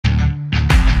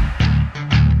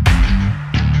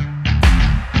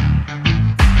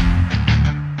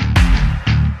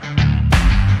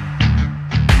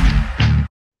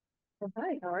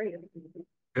How are you?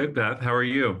 Good, Beth. How are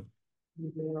you? I'm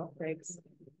doing well, thanks.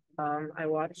 I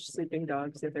watched Sleeping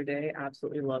Dogs the other day.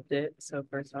 Absolutely loved it. So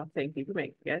first off, thank you for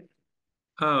making it.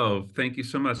 Oh, thank you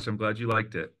so much. I'm glad you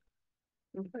liked it.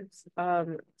 Of course.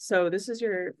 So this is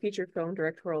your feature film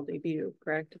directorial debut,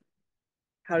 correct?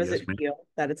 How does Yes, it ma'am. feel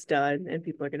that it's done and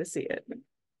people are going to see it?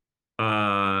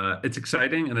 It's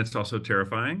exciting and it's also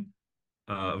terrifying,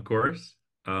 of course,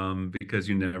 because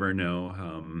you never know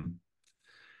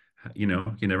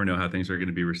how things are going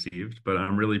to be received. But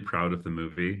I'm really proud of the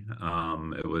movie.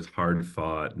 It was hard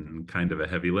fought and kind of a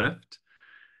heavy lift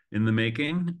in the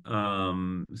making.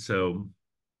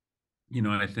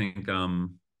 I think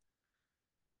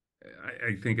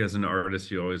I think as an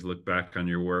artist, you always look back on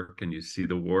your work and you see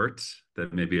the warts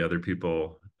that maybe other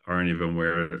people aren't even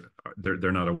aware,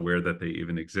 they're not aware that they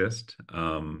even exist.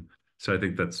 So I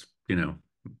think that's,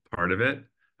 part of it.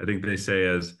 I think they say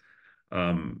as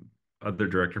um, other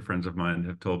director friends of mine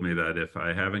have told me that if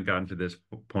I haven't gotten to this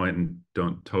point and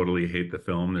don't totally hate the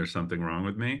film, there's something wrong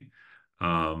with me.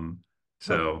 Um,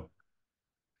 Huh. so,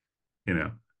 you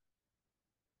know.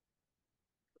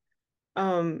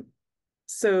 Um,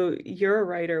 so you're a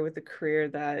writer with a career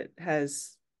that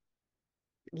has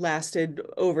lasted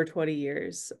over 20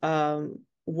 years.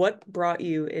 What brought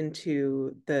you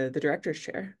into the director's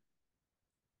chair?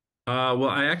 Well,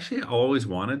 I actually always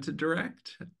wanted to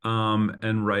direct,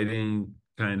 and writing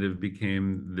kind of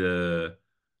became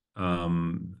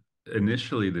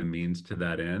initially the means to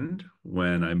that end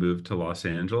when I moved to Los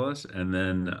Angeles, and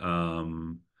then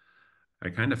I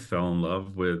kind of fell in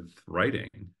love with writing.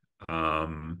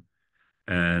 Um,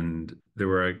 and there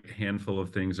were a handful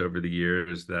of things over the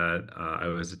years that I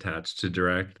was attached to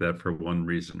direct that for one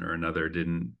reason or another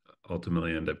didn't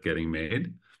ultimately end up getting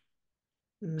made.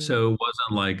 Mm, So it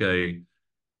wasn't like a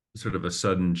sort of a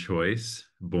sudden choice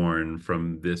born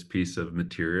from this piece of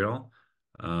material.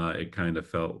 It kind of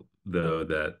felt though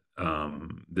that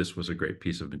this was a great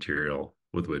piece of material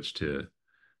with which to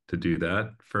do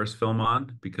that first film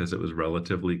on because it was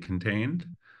relatively contained.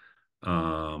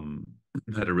 Um,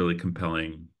 had a really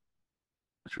compelling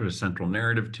sort of central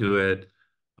narrative to it.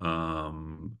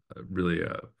 Really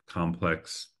a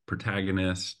complex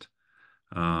protagonist.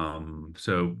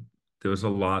 So there was a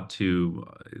lot to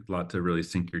really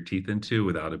sink your teeth into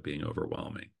without it being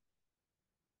overwhelming.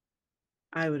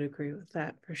 I would agree with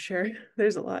that for sure.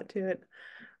 There's a lot to it.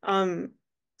 Um,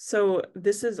 so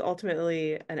this is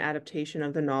ultimately an adaptation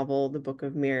of the novel, The Book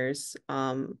of Mirrors.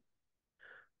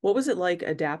 What was it like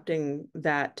adapting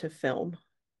that to film?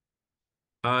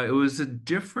 It was a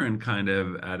different kind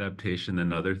of adaptation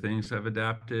than other things I've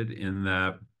adapted in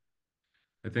that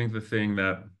I think the thing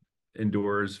that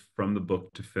endures from the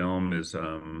book to film is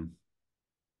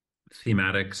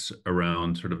thematics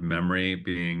around sort of memory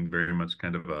being very much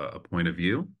kind of a point of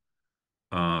view.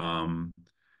 Um,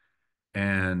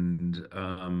 and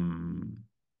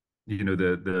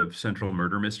the central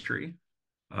murder mystery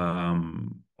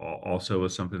also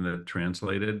was something that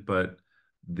translated, but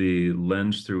the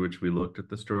lens through which we looked at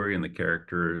the story and the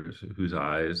characters whose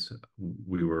eyes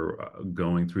we were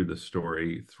going through the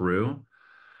story through,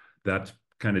 that's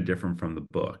kind of different from the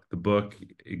book. The book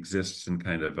exists in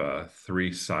kind of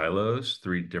three silos,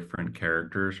 three different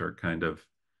characters are kind of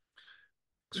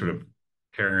sort Mm, of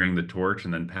carrying the torch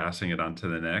and then passing it on to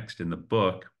the next. In the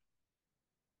book,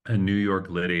 a New York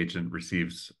lit agent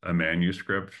receives a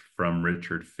manuscript from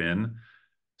Richard Finn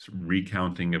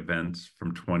recounting events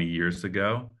from 20 years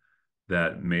ago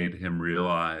that made him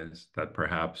realize that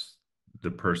perhaps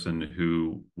the person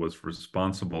who was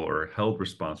responsible or held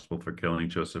responsible for killing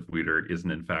Joseph Weider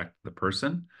isn't in fact the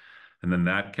person. And then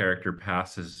that character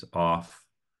passes off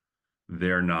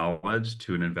their knowledge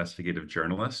to an investigative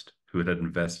journalist who had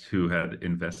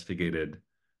investigated,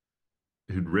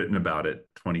 who'd written about it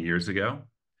 20 years ago,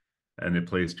 and it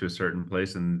plays to a certain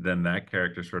place. And then that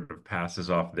character sort of passes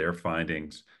off their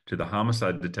findings to the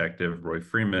homicide detective, Roy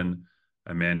Freeman,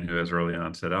 a man who has early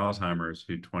onset Alzheimer's,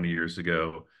 who 20 years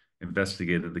ago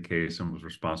investigated the case and was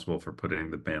responsible for putting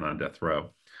the man on death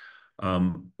row.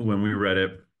 When we read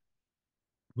it,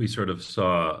 we sort of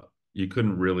saw you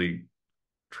couldn't really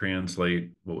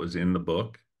translate what was in the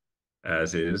book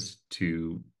as is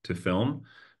to film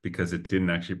because it didn't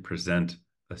actually present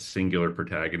a singular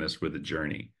protagonist with a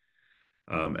journey.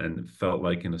 And it felt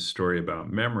like in a story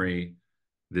about memory,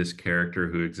 this character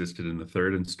who existed in the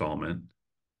third installment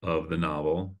of the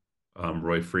novel,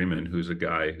 Roy Freeman, who's a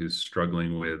guy who's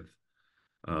struggling with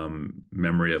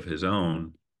memory of his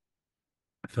own,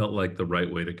 felt like the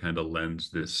right way to kind of lens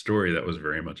this story that was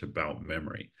very much about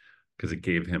memory because it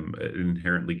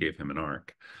inherently gave him an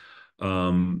arc.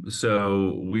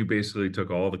 So we basically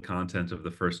took all the content of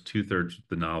the first two-thirds of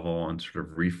the novel and sort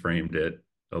of reframed it,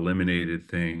 eliminated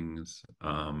things,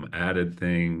 added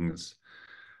things,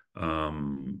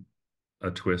 um,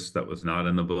 a twist that was not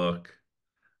in the book,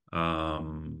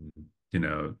 um,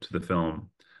 to the film.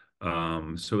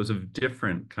 So it was a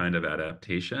different kind of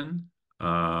adaptation,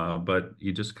 but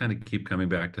you just kind of keep coming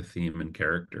back to theme and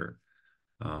character.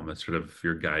 It's sort of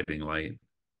your guiding light.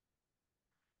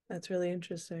 That's really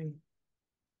interesting.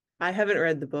 I haven't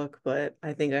read the book, but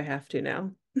I think I have to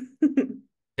now.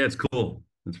 Yeah, it's cool.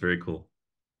 It's very cool.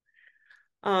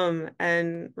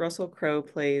 And Russell Crowe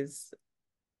plays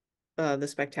the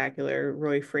spectacular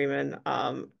Roy Freeman.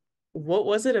 What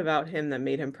was it about him that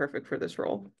made him perfect for this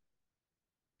role?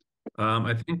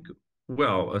 I think,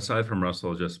 well, aside from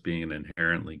Russell just being an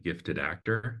inherently gifted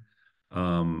actor,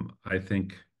 I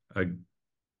think a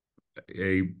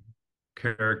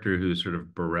character who's sort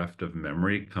of bereft of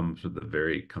memory comes with a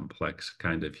very complex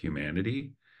kind of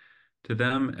humanity to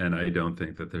them. And I don't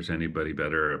think that there's anybody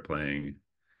better at playing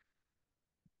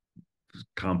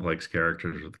complex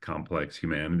characters with complex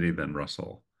humanity than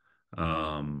Russell.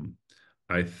 Um,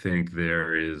 I think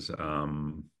there is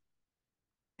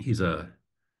he's a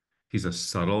he's a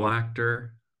subtle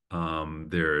actor.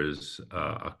 There's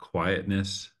a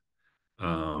quietness,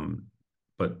 um,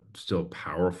 but still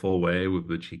powerful way with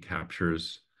which he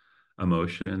captures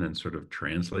emotion and sort of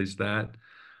translates that.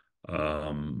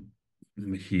 Um,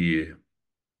 he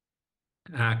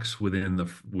acts within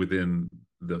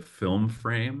the film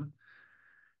frame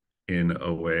in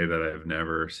a way that I've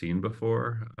never seen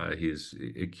before. He's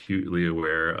acutely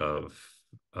aware of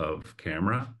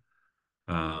camera.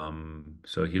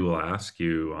 So he will ask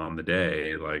you on the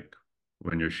day, like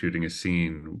when you're shooting a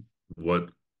scene, what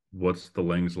what's the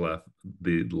lens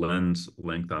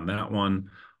length on that one?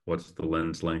 What's the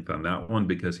lens length on that one?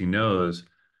 Because he knows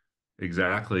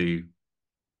exactly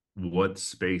what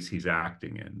space he's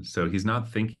acting in. So he's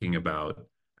not thinking about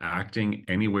acting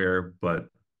anywhere but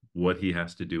what he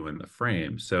has to do in the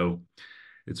frame. So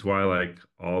it's why like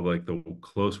all like the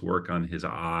close work on his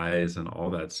eyes and all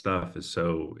that stuff is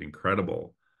so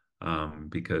incredible.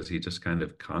 Because he just kind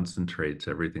of concentrates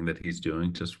everything that he's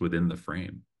doing just within the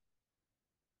frame.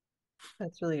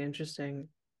 That's really interesting.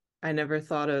 I never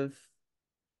thought of,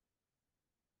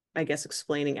 I guess,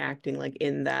 explaining acting like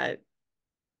in that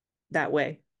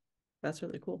way. That's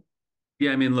really cool.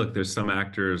 Yeah, I mean, look, there's some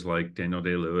actors like Daniel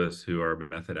Day-Lewis who are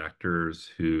method actors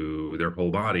who their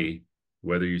whole body,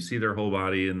 whether you see their whole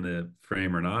body in the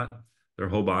frame or not, their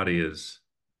whole body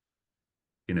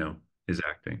you know, is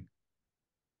acting.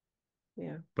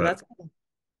 Yeah, But that's cool.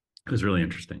 it was really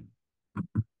interesting.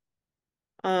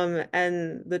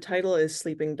 And the title is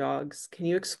Sleeping Dogs. Can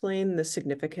you explain the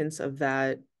significance of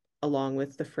that along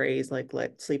with the phrase like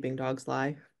let sleeping dogs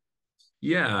lie?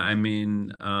 Yeah, I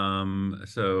mean,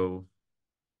 so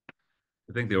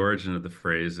I think the origin of the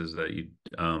phrase is that you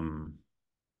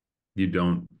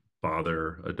don't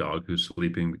bother a dog who's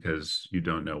sleeping because you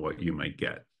don't know what you might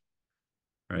get,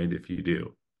 right? If you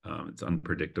do, it's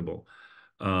unpredictable.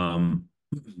 Um,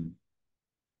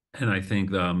 and I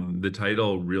think the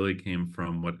title really came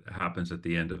from what happens at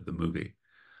the end of the movie.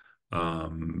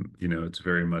 It's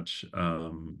very much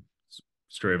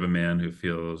story of a man who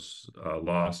feels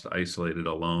lost, isolated,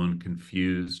 alone,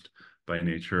 confused by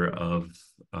nature of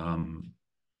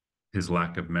his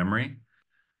lack of memory.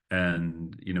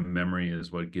 And, memory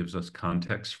is what gives us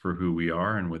context for who we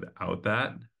are. And without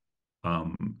that,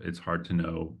 it's hard to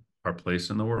know our place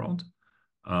in the world.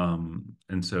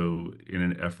 And so, in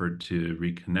an effort to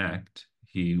reconnect,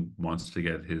 he wants to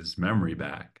get his memory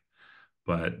back.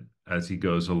 But as he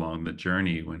goes along the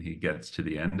journey, when he gets to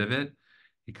the end of it,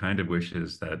 he kind of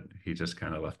wishes that he just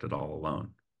kind of left it all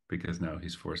alone because now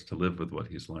he's forced to live with what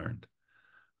he's learned.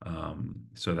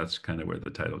 So that's kind of where the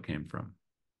title came from.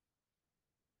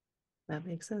 That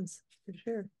makes sense for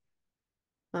sure.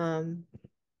 Um,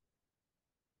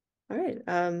 all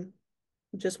right.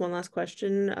 Just one last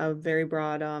question, very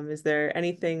broad. Is there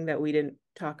anything that we didn't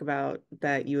talk about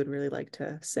that you would really like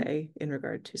to say in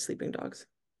regard to sleeping dogs?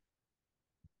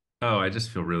 Oh, I just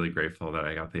feel really grateful that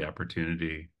I got the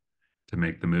opportunity to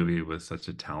make the movie with such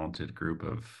a talented group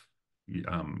of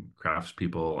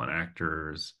craftspeople and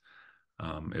actors.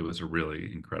 It was a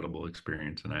really incredible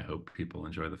experience, and I hope people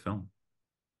enjoy the film.